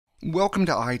Welcome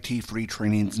to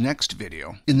ITFreeTraining's next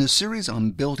video in the series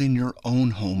on building your own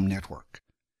home network.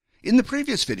 In the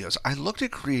previous videos, I looked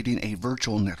at creating a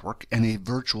virtual network and a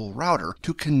virtual router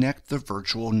to connect the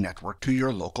virtual network to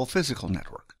your local physical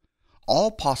network, all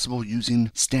possible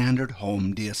using standard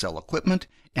home DSL equipment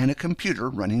and a computer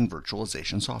running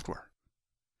virtualization software.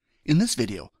 In this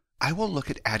video, I will look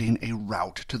at adding a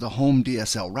route to the home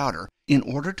DSL router in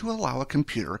order to allow a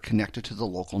computer connected to the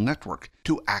local network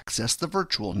to access the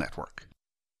virtual network.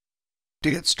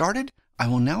 To get started, I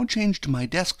will now change to my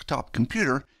desktop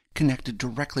computer connected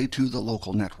directly to the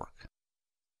local network.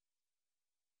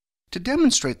 To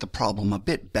demonstrate the problem a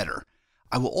bit better,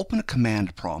 I will open a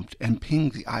command prompt and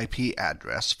ping the IP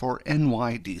address for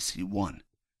NYDC1.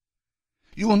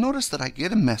 You will notice that I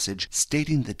get a message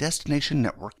stating the destination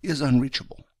network is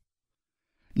unreachable.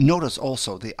 Notice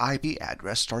also the IP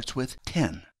address starts with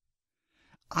 10.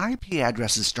 IP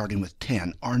addresses starting with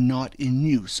 10 are not in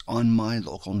use on my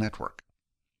local network.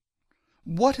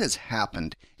 What has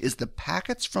happened is the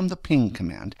packets from the ping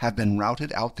command have been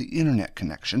routed out the internet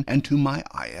connection and to my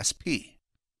ISP.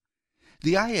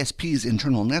 The ISP's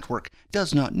internal network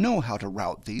does not know how to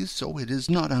route these, so it is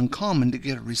not uncommon to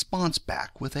get a response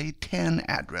back with a 10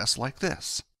 address like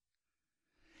this.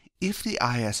 If the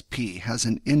ISP has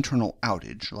an internal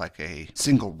outage, like a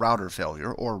single router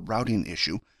failure or routing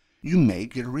issue, you may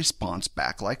get a response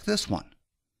back like this one.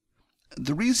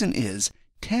 The reason is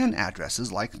 10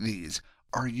 addresses like these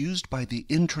are used by the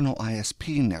internal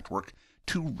ISP network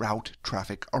to route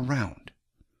traffic around.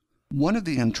 One of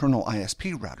the internal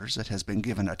ISP routers that has been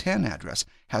given a 10 address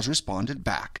has responded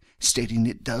back, stating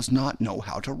it does not know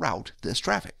how to route this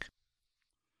traffic.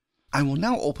 I will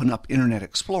now open up Internet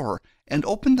Explorer and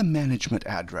open the management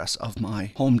address of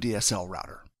my home DSL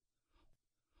router.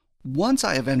 Once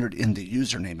I have entered in the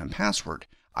username and password,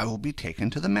 I will be taken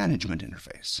to the management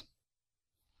interface.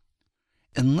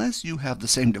 Unless you have the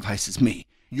same device as me,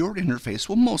 your interface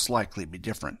will most likely be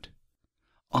different.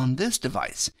 On this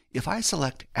device, if I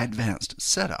select Advanced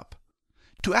Setup,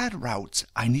 to add routes,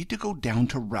 I need to go down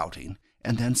to Routing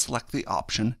and then select the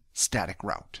option Static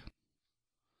Route.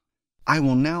 I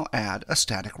will now add a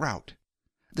static route.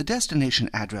 The destination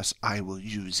address I will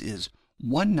use is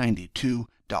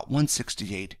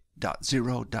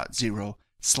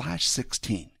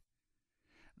 192.168.0.0/16.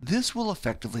 This will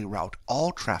effectively route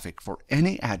all traffic for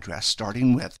any address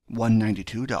starting with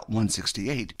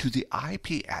 192.168 to the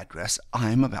IP address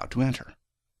I'm about to enter.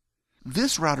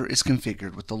 This router is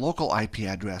configured with the local IP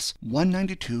address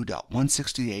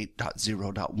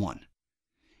 192.168.0.1.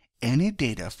 Any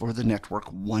data for the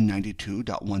network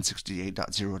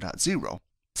 192.168.0.0,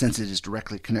 since it is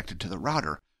directly connected to the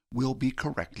router, will be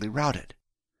correctly routed.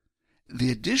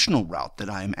 The additional route that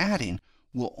I am adding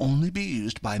will only be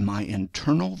used by my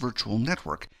internal virtual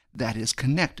network that is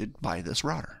connected by this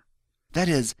router. That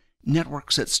is,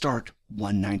 networks that start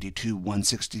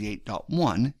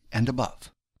 192.168.1 and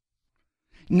above.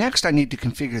 Next, I need to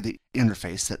configure the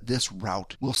interface that this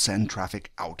route will send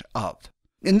traffic out of.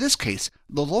 In this case,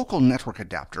 the local network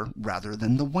adapter rather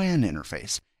than the WAN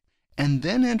interface, and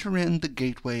then enter in the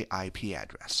gateway IP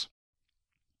address.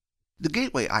 The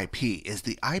gateway IP is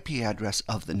the IP address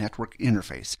of the network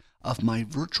interface of my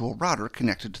virtual router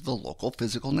connected to the local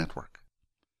physical network.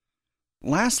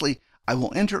 Lastly, I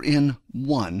will enter in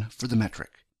 1 for the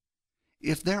metric.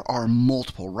 If there are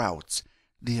multiple routes,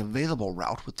 the available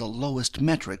route with the lowest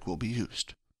metric will be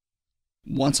used.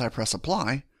 Once I press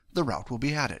Apply, the route will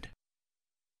be added.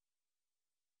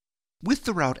 With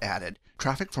the route added,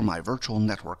 traffic from my virtual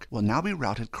network will now be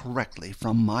routed correctly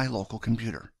from my local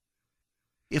computer.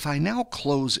 If I now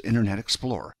close Internet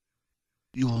Explorer,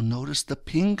 you will notice the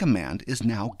ping command is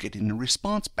now getting a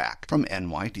response back from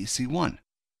NYDC1.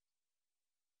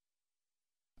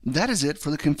 That is it for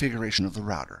the configuration of the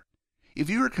router. If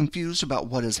you are confused about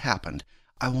what has happened,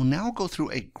 I will now go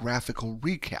through a graphical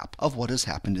recap of what has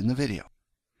happened in the video.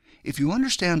 If you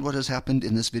understand what has happened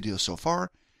in this video so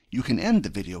far, you can end the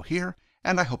video here,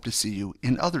 and I hope to see you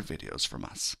in other videos from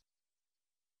us.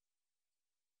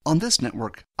 On this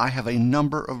network, I have a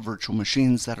number of virtual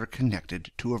machines that are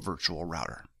connected to a virtual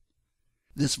router.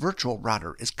 This virtual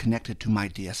router is connected to my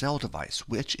DSL device,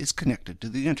 which is connected to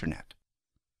the Internet.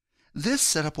 This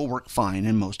setup will work fine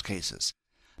in most cases.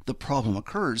 The problem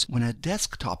occurs when a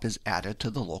desktop is added to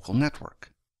the local network.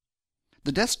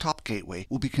 The desktop gateway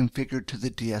will be configured to the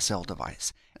DSL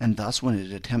device, and thus when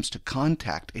it attempts to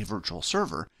contact a virtual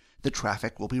server, the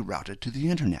traffic will be routed to the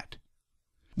Internet.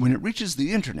 When it reaches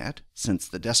the Internet, since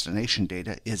the destination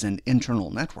data is an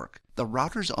internal network, the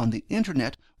routers on the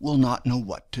Internet will not know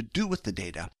what to do with the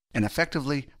data, and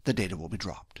effectively the data will be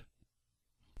dropped.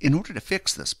 In order to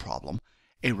fix this problem,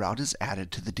 a route is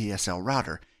added to the DSL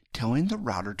router, telling the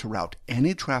router to route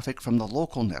any traffic from the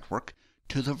local network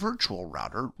to the virtual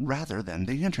router rather than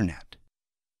the Internet.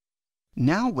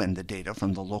 Now when the data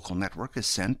from the local network is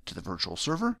sent to the virtual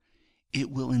server, it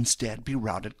will instead be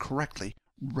routed correctly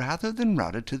rather than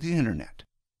routed to the Internet.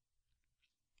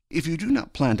 If you do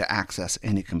not plan to access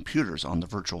any computers on the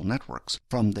virtual networks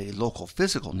from the local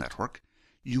physical network,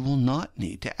 you will not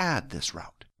need to add this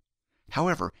route.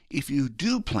 However, if you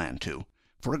do plan to,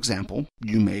 for example,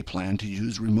 you may plan to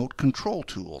use remote control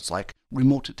tools like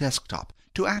Remote Desktop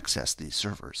to access these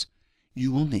servers,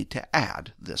 you will need to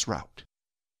add this route.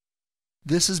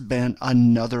 This has been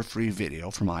another free video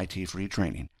from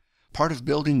ITFreeTraining, part of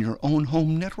Building Your Own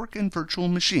Home Network and Virtual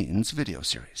Machines video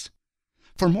series.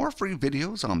 For more free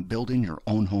videos on building your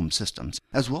own home systems,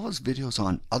 as well as videos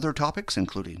on other topics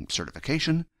including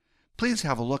certification, please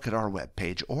have a look at our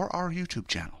webpage or our YouTube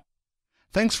channel.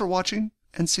 Thanks for watching,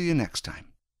 and see you next time.